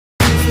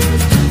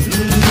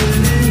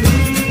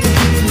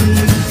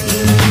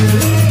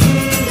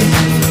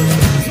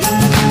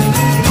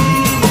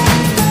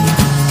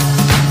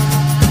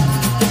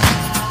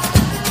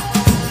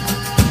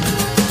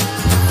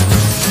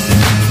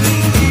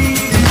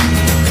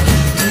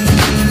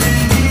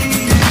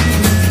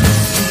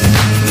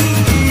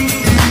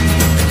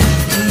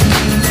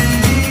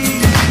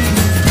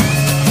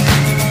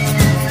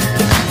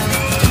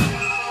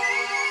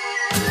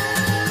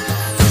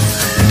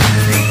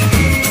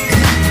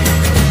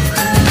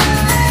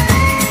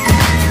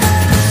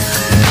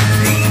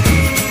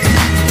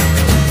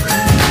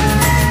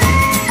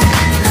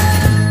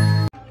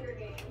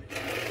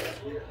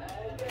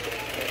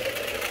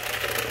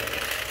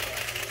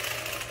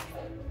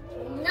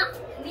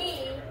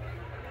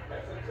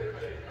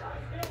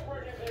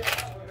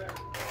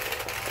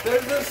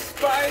There's a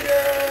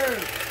spider!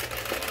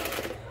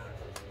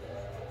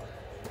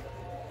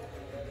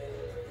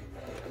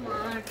 Come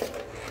on.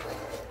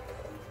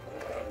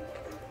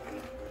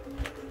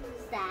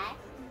 Sad.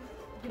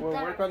 We'll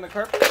work on the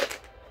carpet?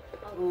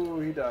 Ooh,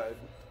 he died.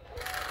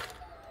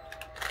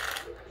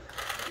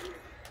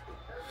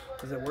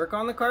 Does it work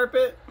on the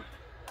carpet?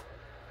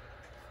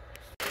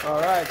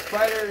 Alright,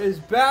 Spider is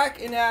back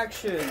in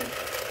action.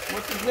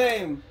 What's his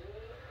name?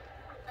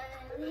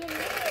 His name is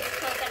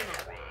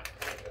Coconut Rat.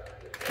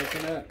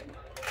 Coconut.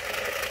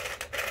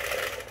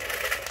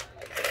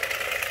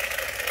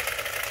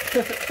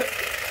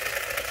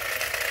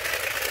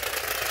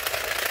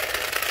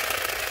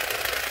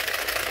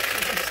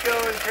 He's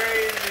going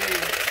crazy.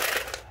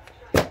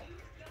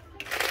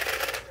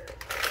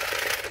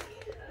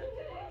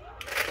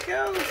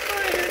 Go,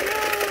 Spider,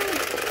 go!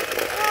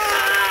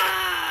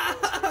 Ah!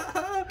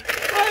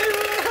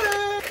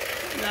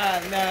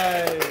 Not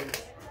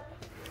nice.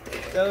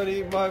 Don't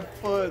eat my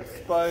foot,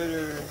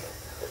 Spider.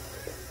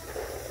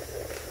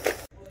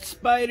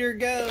 Spider,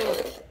 go!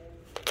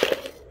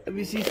 Let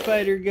me see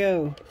Spider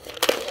go.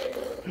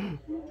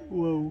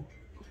 Whoa.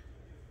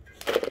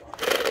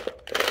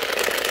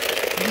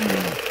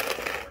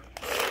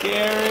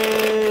 Scary!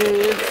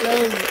 It's so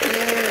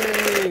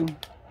scary!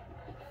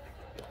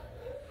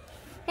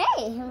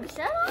 Hey, I'm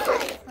still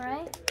alive,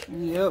 right?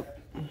 Yep.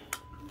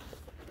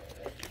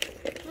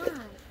 Come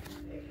on.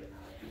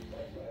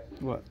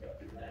 What?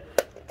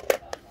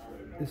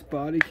 His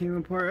body came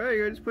apart. Oh,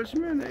 you just push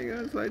him in. There you go.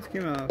 His lights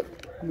came off.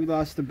 We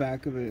lost the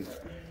back of it.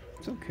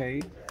 It's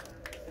okay.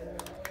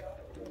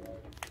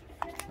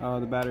 Oh,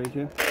 the battery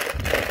too?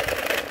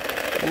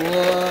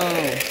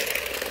 Whoa!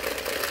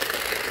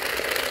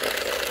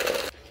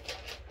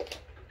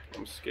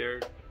 I'm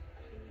scared.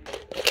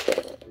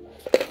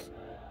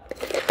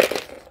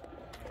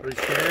 Are you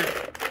scared?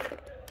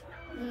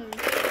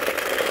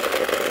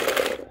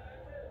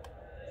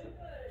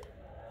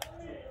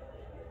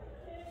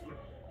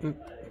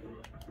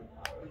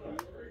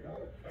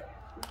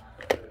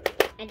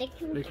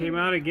 They came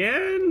out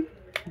again?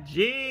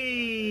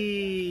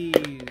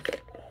 Jeez!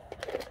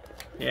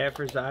 Yeah,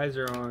 first eyes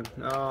are on.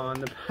 Oh,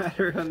 and the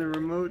battery on the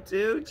remote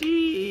too?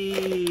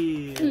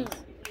 Jeez!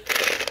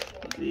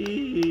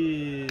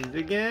 Jeez!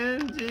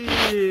 Again?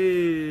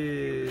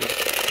 Jeez!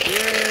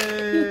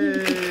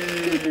 Yay!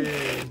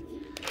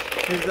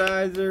 His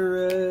eyes are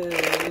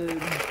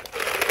red.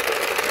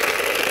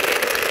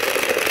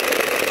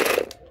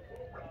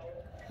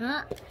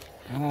 Huh?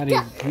 God,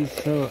 he's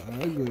so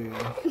ugly.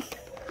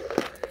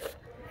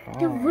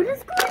 Dude, what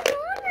is going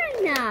on right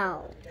now?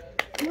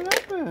 What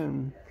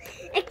happened?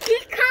 It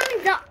keeps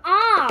coming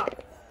off.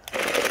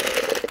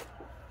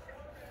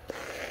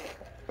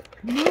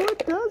 No, it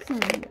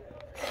doesn't.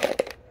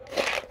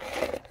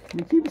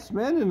 You keep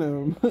smelling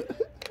them.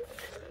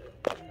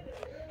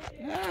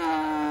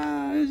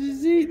 Ah, it's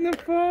just eating the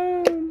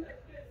phone.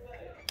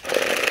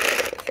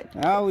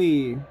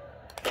 Owie.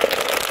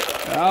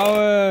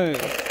 Owie.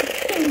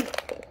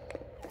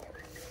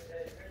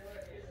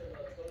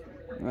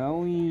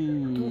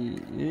 Owie.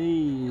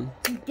 Hey.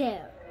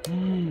 There.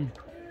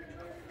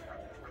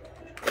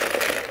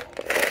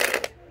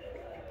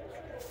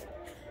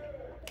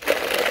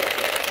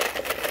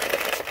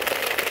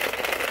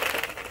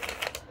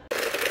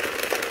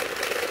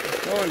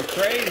 Going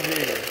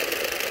crazy.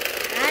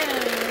 I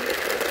don't know.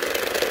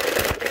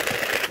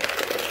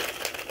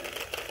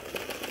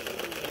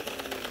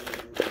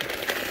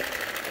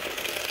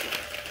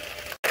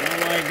 Oh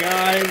my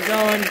God, he's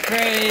going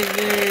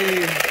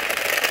crazy.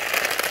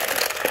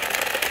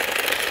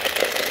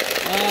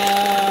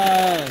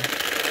 Ah.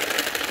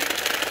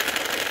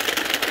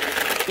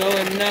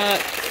 Going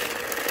nuts.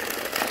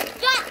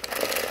 Stop!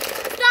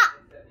 Stop!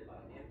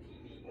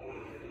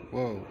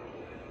 Whoa.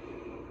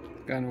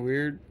 Kind of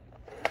weird.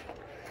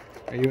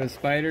 Are you a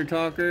spider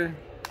talker?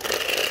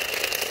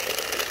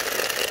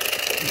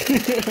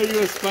 Are you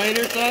a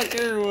spider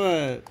talker or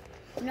what?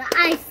 No,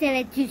 I said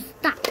it to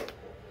stop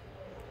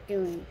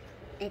doing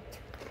it.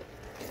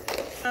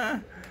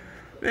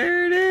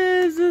 There it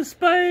is, a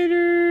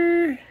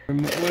spider.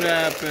 What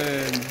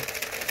happened?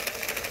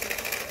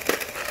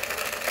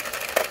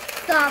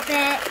 Stop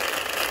it.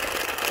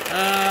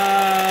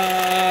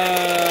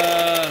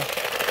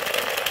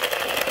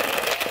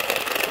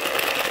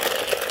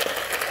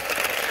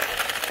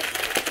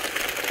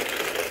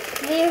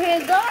 Where are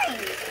you going?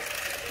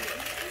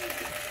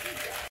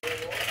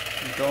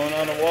 I'm going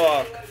on a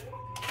walk.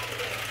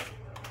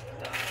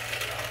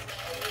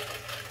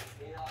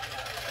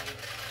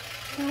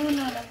 Going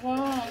on a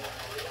walk.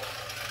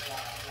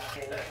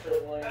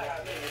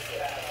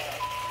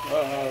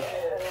 Uh-oh.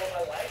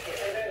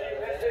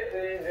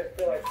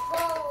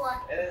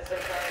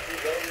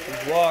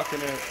 He's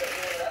walking it.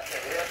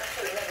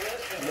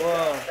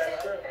 Whoa.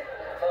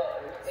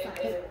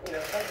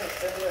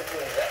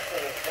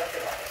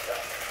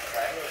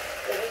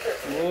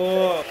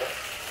 Whoa.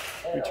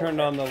 We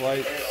turned on the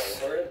lights.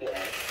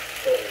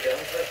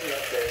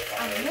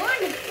 I want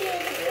to see the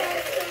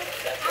person.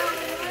 I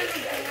want to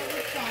see the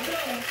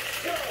person.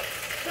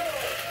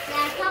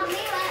 Now tell me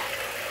what.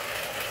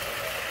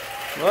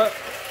 What?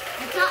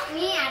 It's not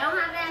me. I don't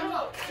have that.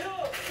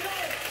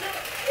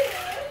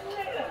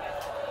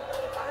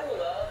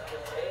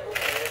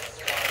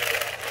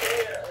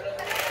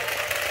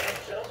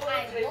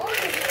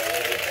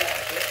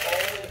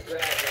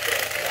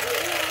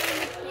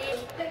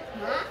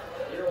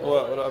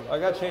 What? I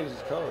gotta change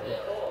this color.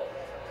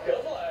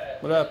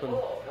 What happened?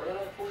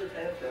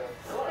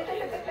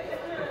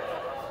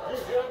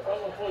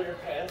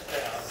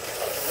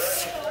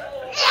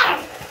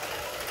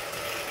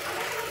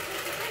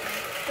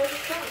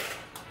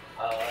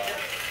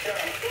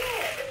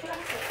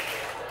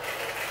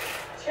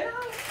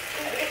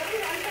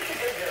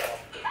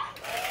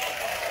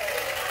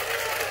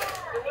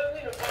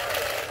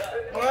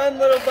 Run,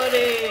 little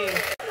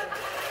buddy!